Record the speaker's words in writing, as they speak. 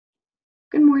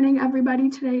morning, everybody.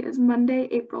 Today is Monday,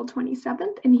 April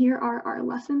 27th, and here are our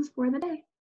lessons for the day.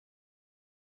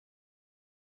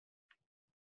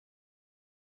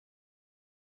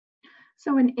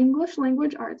 So in English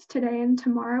language arts today and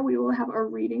tomorrow, we will have a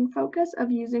reading focus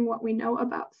of using what we know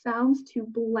about sounds to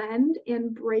blend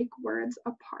and break words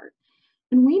apart.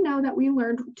 And we know that we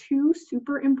learned two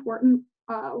super important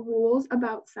rules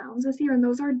about sounds this year, and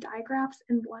those are digraphs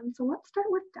and blends. So let's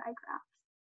start with digraphs.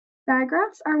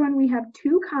 Digraphs are when we have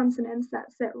two consonants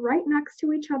that sit right next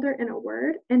to each other in a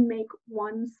word and make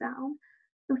one sound.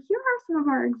 So here are some of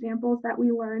our examples that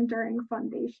we learned during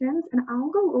Foundations, and I'll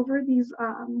go over these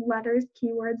letters,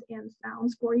 keywords, and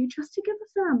sounds for you just to give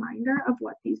us a reminder of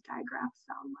what these digraphs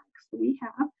sound like. So we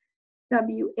have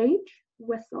WH,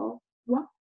 whistle, w,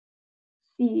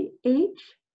 CH,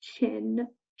 chin,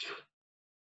 ch,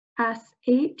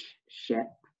 SH, ship,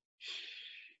 sh,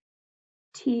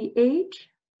 TH,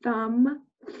 thumb,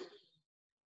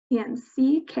 and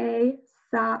CK,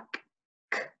 sock,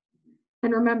 k.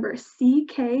 And remember,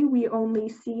 CK we only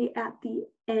see at the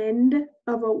end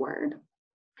of a word.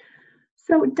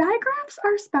 So digraphs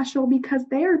are special because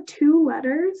they are two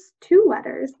letters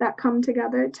that come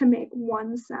together to make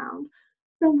one sound.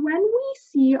 So when we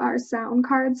see our sound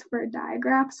cards for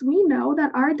digraphs, we know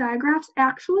that our digraphs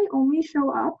actually only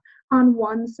show up on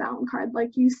one sound card,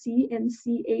 like you see in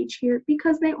CH here,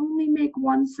 because they only make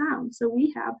one sound. So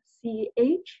we have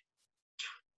CH,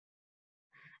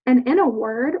 and in a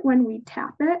word, when we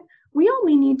tap it, we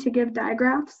only need to give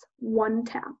digraphs one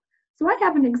tap. So I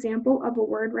have an example of a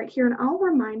word right here, and I'll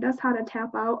remind us how to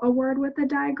tap out a word with a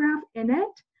digraph in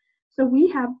it. So we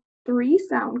have 3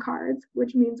 sound cards,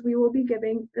 which means we will be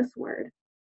giving this word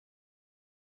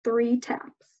 3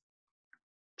 taps.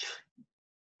 Ch,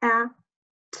 at.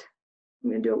 I'm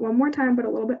going to do it one more time, but a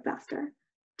little bit faster.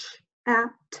 Ch,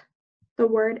 at. The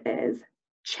word is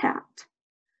chat.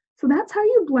 So that's how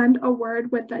you blend a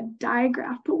word with a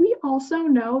digraph. But we also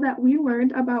know that we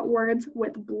learned about words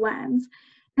with blends.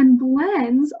 And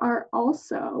blends are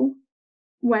also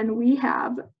when we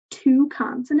have 2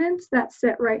 consonants that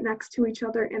sit right next to each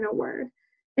other in a word.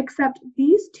 Except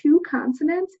these 2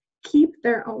 consonants keep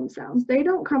their own sounds. They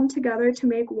don't come together to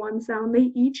make one sound.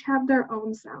 They each have their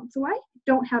own sound. So I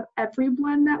don't have every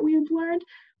blend that we've learned,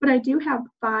 but I do have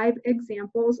 5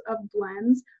 examples of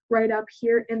blends right up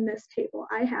here in this table.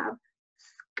 I have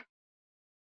sk,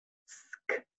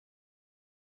 sk,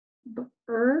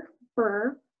 br, br,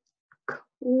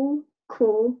 cool,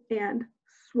 cool, and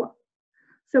sw.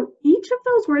 So each of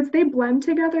those words, they blend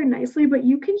together nicely, but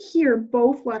you can hear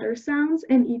both letter sounds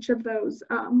in each of those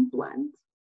blends.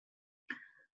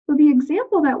 So the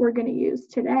example that we're going to use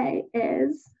today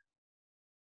is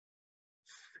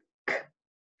sk.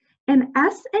 And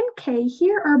S and K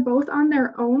here are both on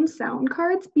their own sound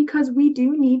cards because we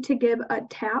do need to give a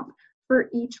tap for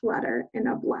each letter in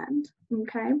a blend,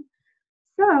 okay?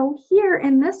 So here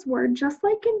in this word, just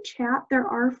like in chat, there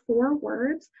are 4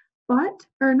 words,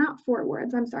 or not 4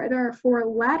 words, I'm sorry, there are 4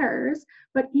 letters,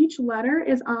 but each letter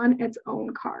is on its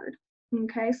own card.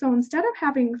 Okay, so instead of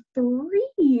having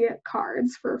 3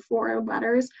 cards for 4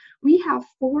 letters, we have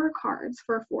 4 cards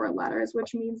for 4 letters,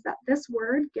 which means that this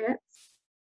word gets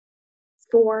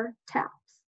 4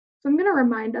 taps. So I'm going to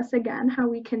remind us again how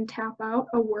we can tap out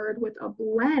a word with a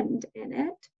blend in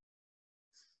it.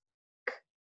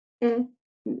 I'm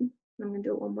going to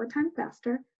do it one more time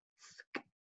faster.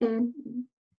 And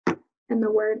the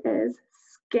word is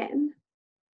skin.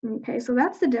 Okay, so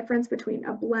that's the difference between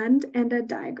a blend and a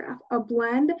digraph. A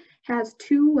blend has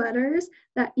 2 letters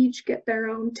that each get their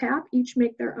own tap, each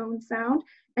make their own sound,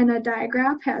 and a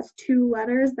digraph has 2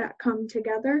 letters that come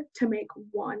together to make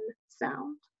one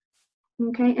sound.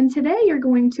 Okay, and today you're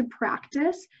going to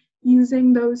practice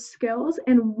using those skills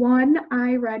in one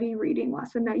iReady reading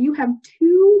lesson. Now you have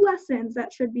 2 lessons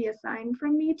that should be assigned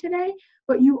from me today,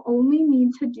 but you only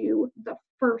need to do the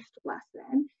first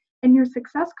lesson. And your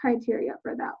success criteria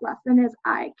for that lesson is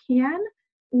I can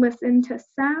listen to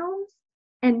sounds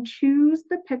and choose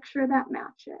the picture that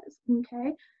matches,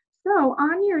 okay? So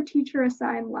on your teacher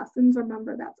assigned lessons,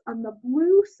 remember that's on the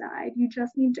blue side, you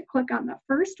just need to click on the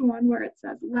first one where it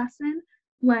says lesson,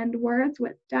 blend words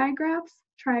with digraphs,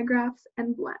 trigraphs,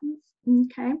 and blends,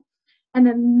 okay? And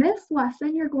in this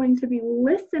lesson, you're going to be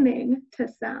listening to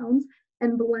sounds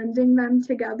and blending them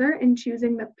together and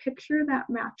choosing the picture that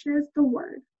matches the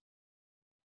word.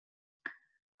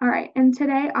 All right, and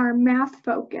today our math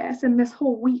focus, and this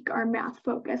whole week our math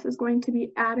focus is going to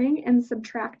be adding and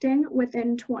subtracting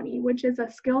within 20, which is a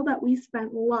skill that we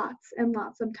spent lots and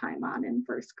lots of time on in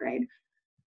 1st grade.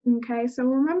 Okay, so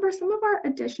remember some of our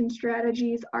addition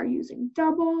strategies are using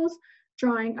doubles,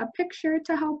 drawing a picture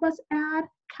to help us add,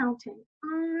 counting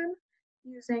on,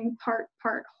 using part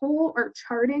whole or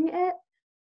charting it,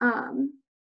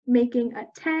 making a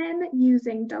 10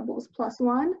 using doubles plus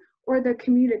 1, or the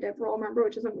commutative rule, remember,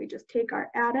 which is when we just take our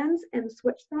addends and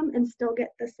switch them and still get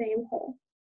the same whole.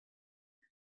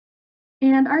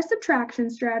 And our subtraction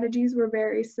strategies were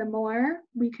very similar.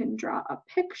 We can draw a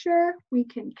picture, we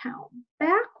can count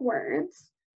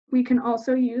backwards, we can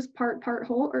also use part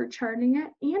whole or charting it,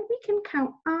 and we can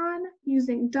count on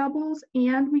using doubles,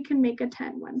 and we can make a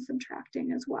 10 when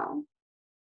subtracting as well.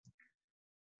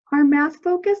 Our math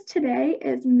focus today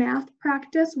is Math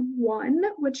Practice 1,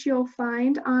 which you'll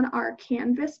find on our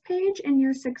Canvas page, and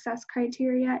your success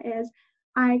criteria is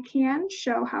I can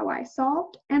show how I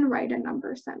solved and write a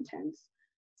number sentence.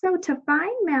 So to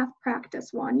find Math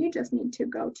Practice 1, you just need to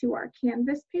go to our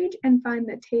Canvas page and find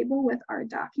the table with our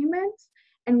documents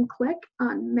and click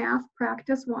on Math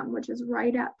Practice 1, which is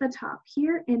right at the top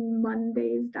here in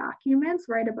Monday's documents,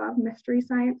 right above Mystery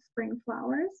Science Spring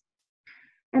Flowers.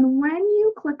 And when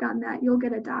you click on that, you'll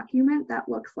get a document that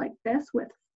looks like this with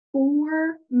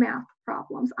 4 math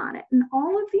problems on it. And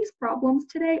all of these problems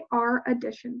today are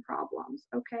addition problems,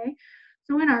 okay?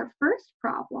 So in our first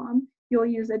problem, you'll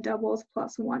use a doubles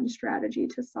plus 1 strategy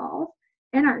to solve.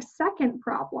 In our second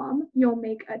problem, you'll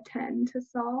make a 10 to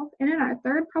solve. And in our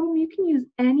third problem, you can use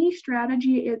any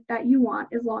strategy that you want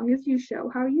as long as you show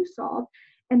how you solve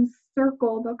and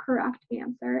circle the correct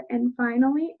answer. And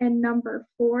finally, in number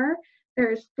 4,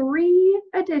 there's 3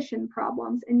 addition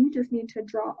problems, and you just need to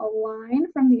draw a line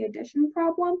from the addition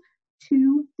problem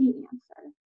to the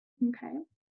answer, okay?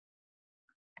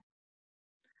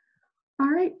 All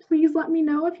right, please let me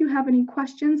know if you have any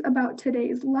questions about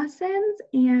today's lessons,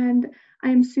 and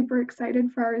I'm super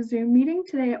excited for our Zoom meeting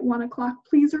today at 1 o'clock.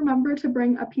 Please remember to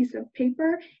bring a piece of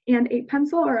paper and a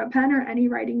pencil or a pen or any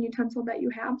writing utensil that you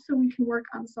have so we can work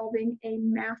on solving a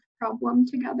math problem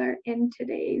together in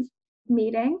today's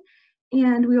meeting.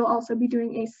 And we will also be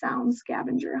doing a sound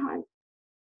scavenger hunt.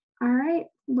 All right,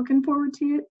 looking forward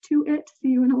to it. See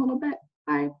you in a little bit.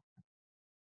 Bye.